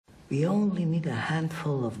We only need a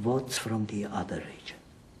handful of votes from the other region.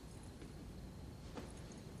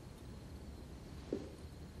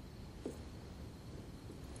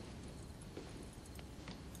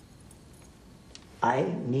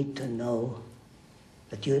 I need to know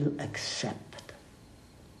that you'll accept.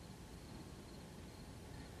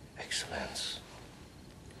 Excellence,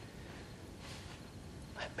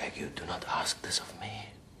 I beg you, do not ask this of me.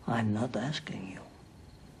 I'm not asking you.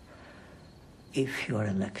 If you're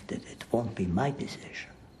elected, it won't be my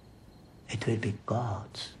decision. It will be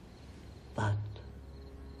God's. But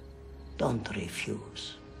don't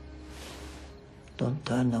refuse. Don't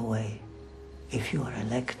turn away. If you are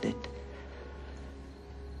elected,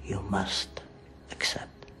 you must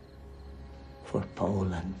accept. For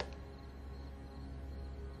Poland.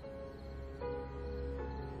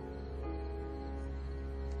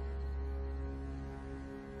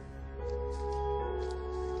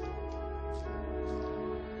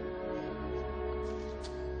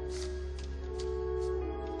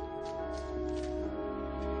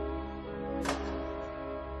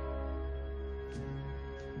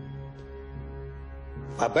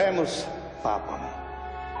 Habemus Papam.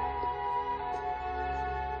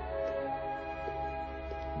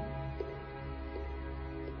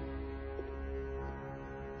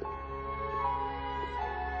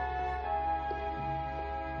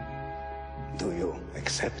 Do you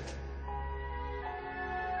accept?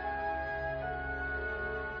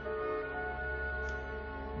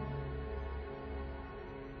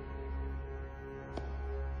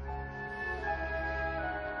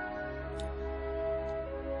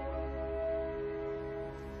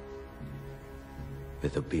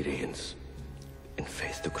 With obedience and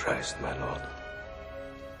faith to Christ, my Lord.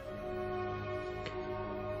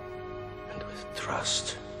 And with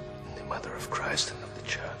trust in the Mother of Christ and of the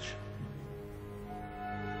Church.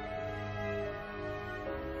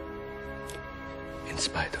 In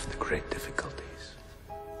spite of the great difficulties,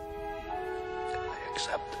 I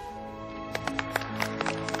accept.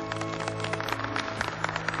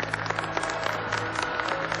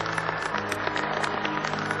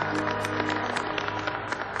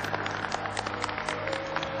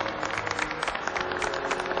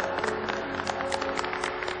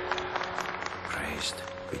 Praised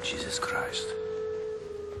be Jesus Christ.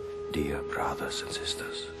 Dear brothers and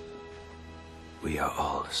sisters, we are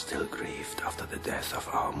all still grieved after the death of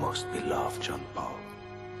our most beloved John Paul.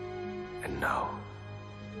 And now,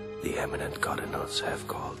 the eminent cardinals have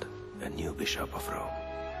called a new bishop of Rome.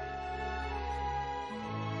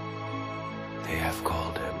 They have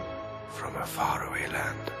called him from a faraway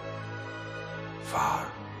land. Far,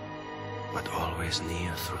 but always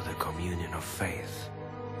near through the communion of faith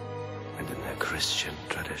and in a Christian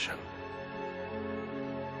tradition.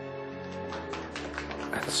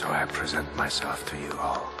 And so I present myself to you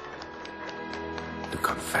all, to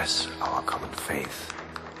confess our common faith,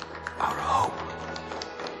 our hope,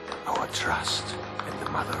 our trust in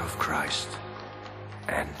the Mother of Christ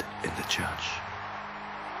and in the Church.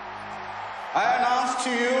 I announce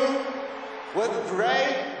to you with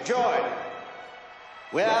great joy,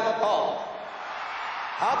 we have a Pope,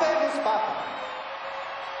 Habemus Papam,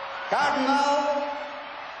 Cardinal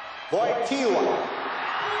Wojtyła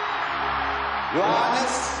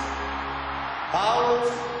Johannes Paulus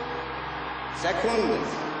Secundus.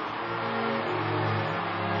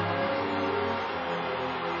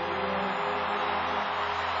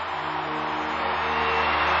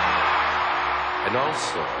 And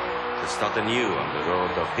also to start anew on the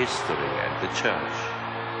road of history and the Church,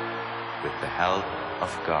 with the help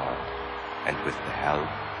of God and with the help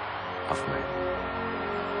of men.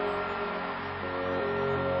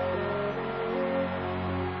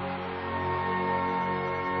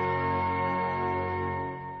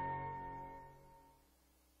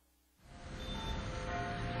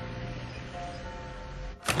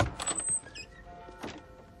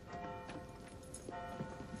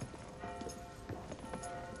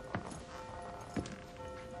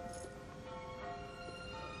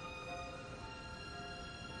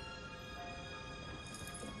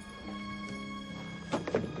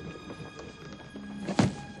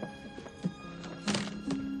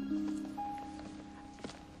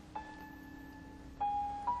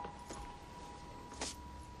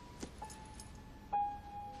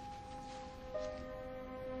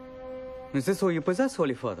 Is this all you possess,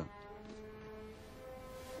 Holy Father?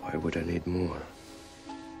 Why would I need more?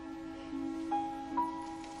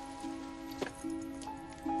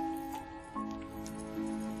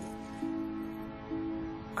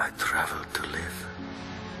 I traveled to live,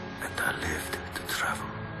 and I lived to travel.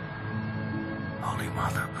 Holy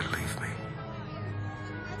Mother, believe me,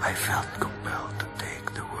 I felt compelled to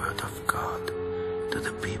take the word of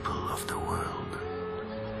people of the world.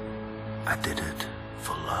 I did it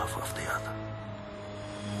for love of the other.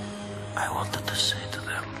 I wanted to say to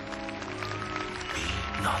them, be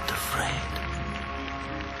not afraid.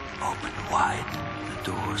 Open wide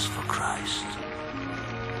the doors for Christ.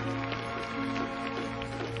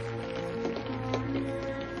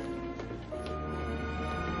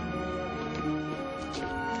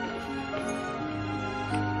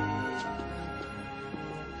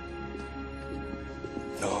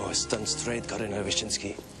 No, stand straight, Cardinal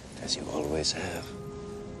Wyszynski, as you always have.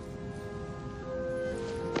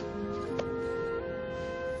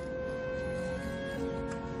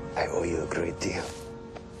 I owe you a great deal.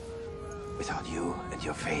 Without you and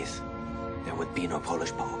your faith, there would be no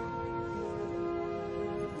Polish Pope.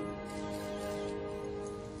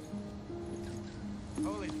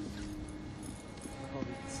 Holy.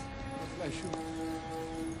 Holiness, what bless you.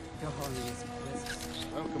 Your Holiness, bless us.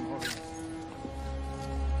 Welcome, Holiness.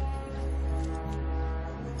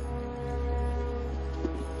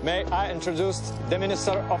 May I introduce the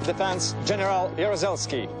Minister of Defense, General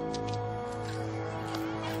Jaruzelski.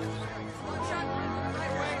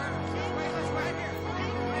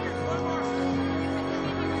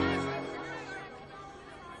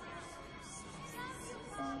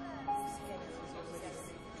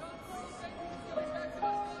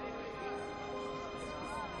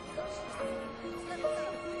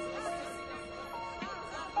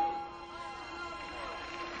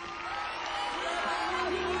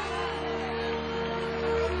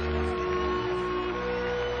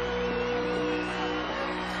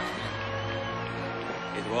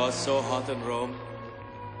 It was so hot in Rome,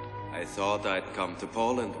 I thought I'd come to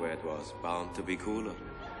Poland where it was bound to be cooler.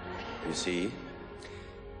 You see,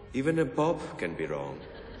 even a pope can be wrong.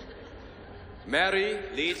 Mary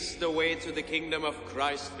leads the way to the kingdom of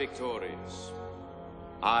Christ victorious.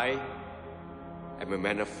 I am a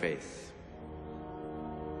man of faith,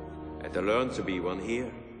 and I learned to be one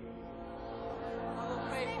here.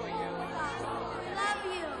 Love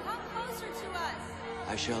you. Come closer to us.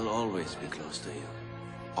 I shall always be close to you.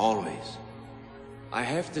 Always. I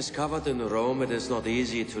have discovered in Rome it is not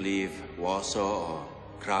easy to leave Warsaw or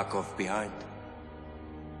Krakow behind.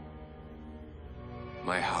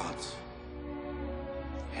 My heart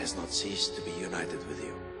has not ceased to be united with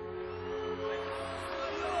you.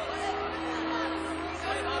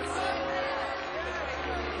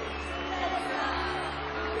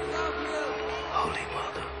 Holy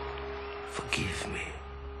Mother, forgive me.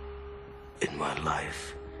 In my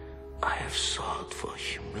life, I have sought for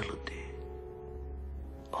humility,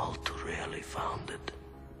 all too rarely found it.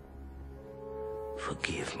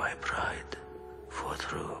 Forgive my pride, for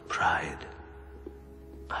through pride,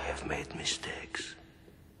 I have made mistakes.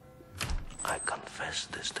 I confess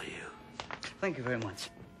this to you. Thank you very much.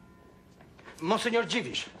 Monsignor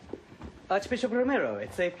Dziwisz, Archbishop Romero,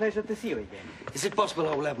 it's a pleasure to see you again. is it possible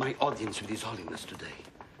I will have my audience with His Holiness today?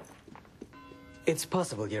 It's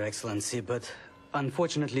possible, Your Excellency, but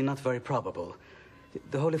unfortunately not very probable.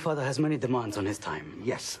 The Holy Father has many demands on his time.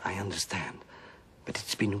 Yes, I understand. But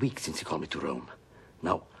it's been weeks since he called me to Rome.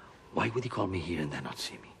 Now, why would he call me here and then not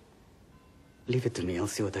see me? Leave it to me. I'll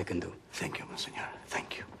see what I can do. Thank you, Monsignor.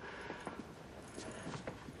 Thank you.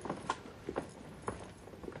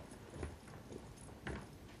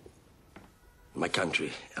 My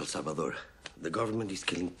country, El Salvador, the government is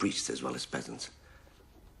killing priests as well as peasants.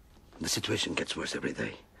 The situation gets worse every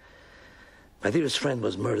day. My dearest friend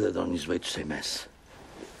was murdered on his way to say Mass.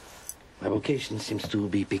 My vocation seems to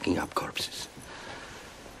be picking up corpses.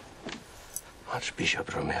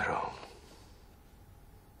 Archbishop Romero,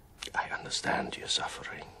 I understand your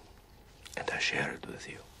suffering, and I share it with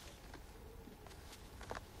you.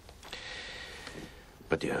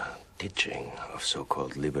 But your teaching of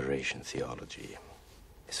so-called liberation theology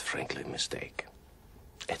is frankly a mistake.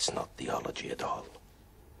 It's not theology at all.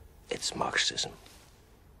 It's Marxism.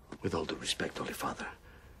 With all due respect, Holy Father,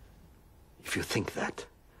 if you think that,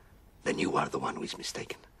 then you are the one who is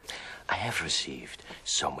mistaken. I have received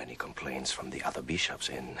so many complaints from the other bishops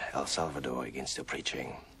in El Salvador against your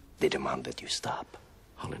preaching. They demand that you stop.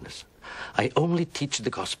 Holiness, I only teach the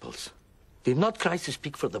Gospels. Did not Christ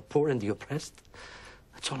speak for the poor and the oppressed?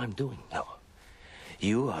 That's all I'm doing. No.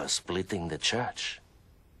 You are splitting the church.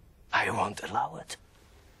 I won't allow it.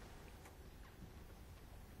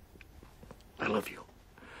 I love you.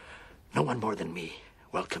 No one more than me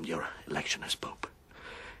welcomed your election as Pope.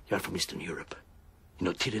 You are from Eastern Europe. You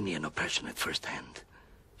know tyranny and oppression at first hand.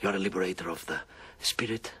 You are a liberator of the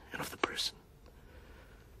spirit and of the person.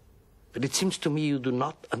 But it seems to me you do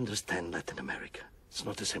not understand Latin America. It's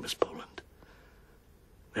not the same as Poland.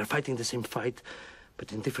 We are fighting the same fight,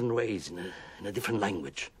 but in different ways, in a different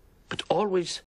language. But always